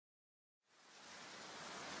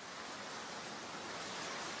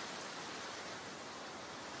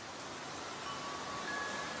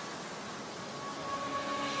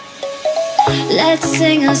Let's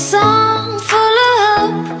sing a song full of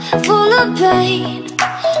hope, full of pain.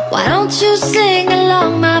 Why don't you sing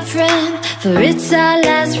along, my friend, for it's our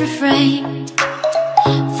last refrain.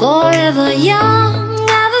 Forever young,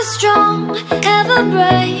 ever strong, ever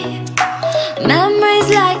brave. Memories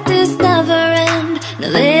like this never end, no,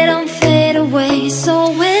 they don't fade away.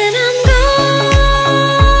 So when I'm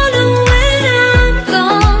gone, oh, when I'm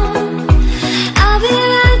gone, I'll be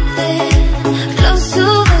right there, close to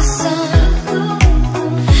the sun.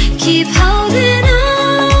 Keep holding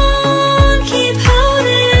on, keep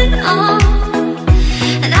holding on,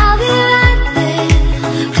 and I'll be right there,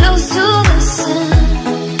 close to the sun,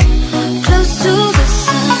 close to the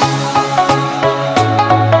sun.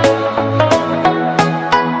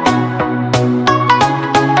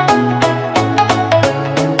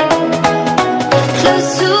 Close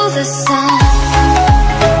to the sun.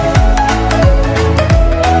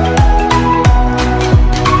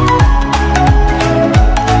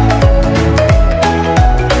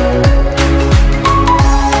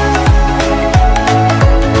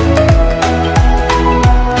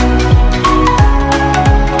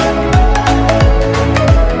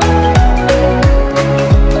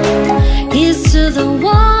 Here's to the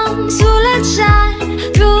ones who let shine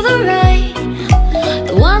through the rain,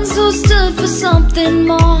 the ones who stood for something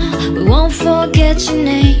more. We won't forget your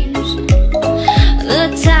names. The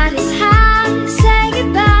tide is high, say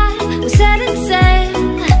goodbye, we're setting sail,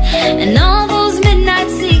 and all those midnight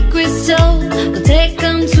secrets told, we'll take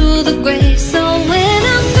them to the grave. So when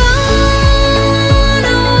I'm gone,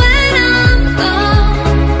 oh, when I'm gone,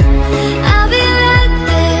 I'll be right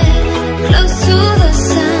there, close to the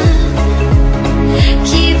sun.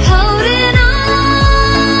 Keep holding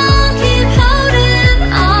on, keep holding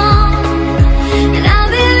on, and I'll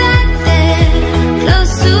be right there,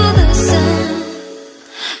 close to the sun,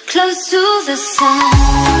 close to the sun.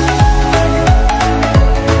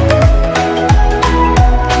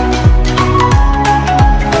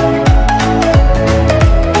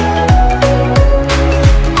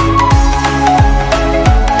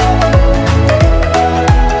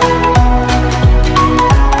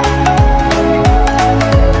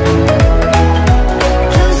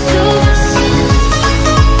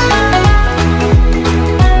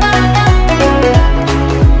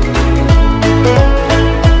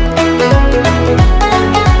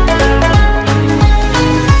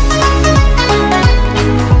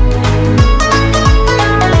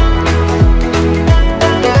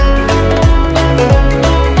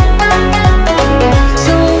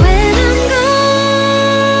 So when I'm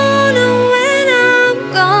gone, oh, when I'm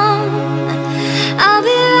gone, I'll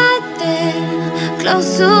be right there, close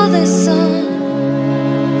to the sun.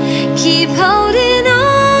 Keep holding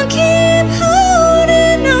on, keep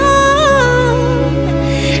holding on,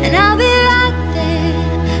 and I'll be right there,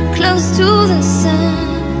 close to the sun,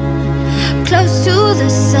 close to the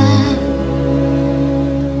sun.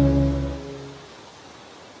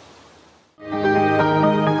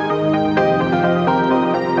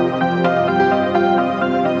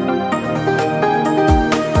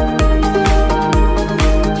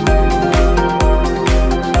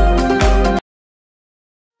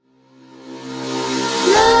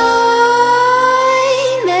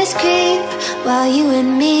 Nightmares creep while you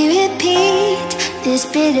and me repeat. This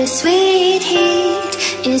bittersweet heat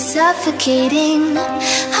is suffocating.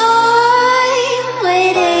 I'm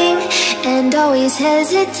waiting and always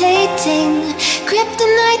hesitating.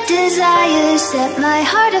 Kryptonite desires set my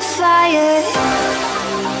heart afire.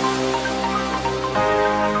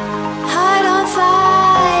 Heart on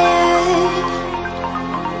fire.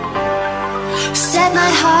 Set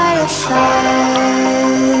my heart afire.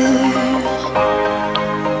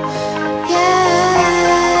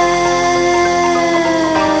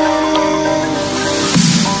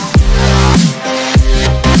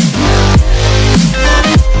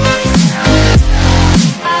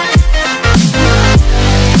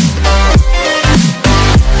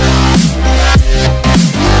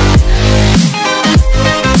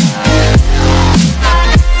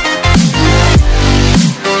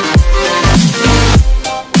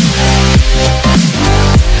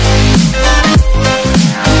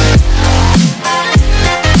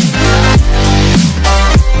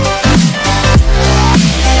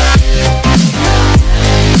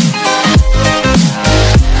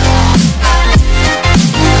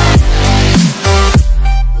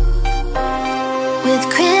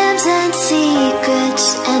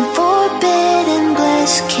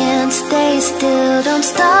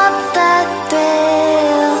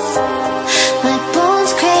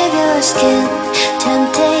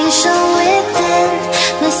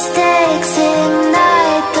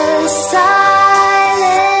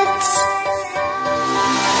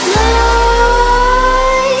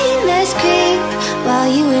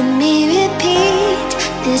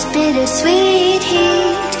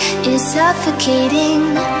 suffocating.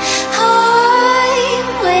 I'm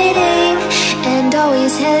waiting and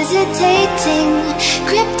always hesitating.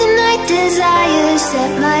 Kryptonite desires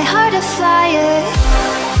set my heart afire.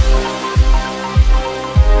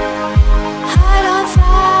 Heart on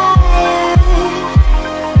fire.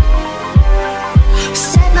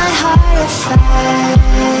 Set my heart afire.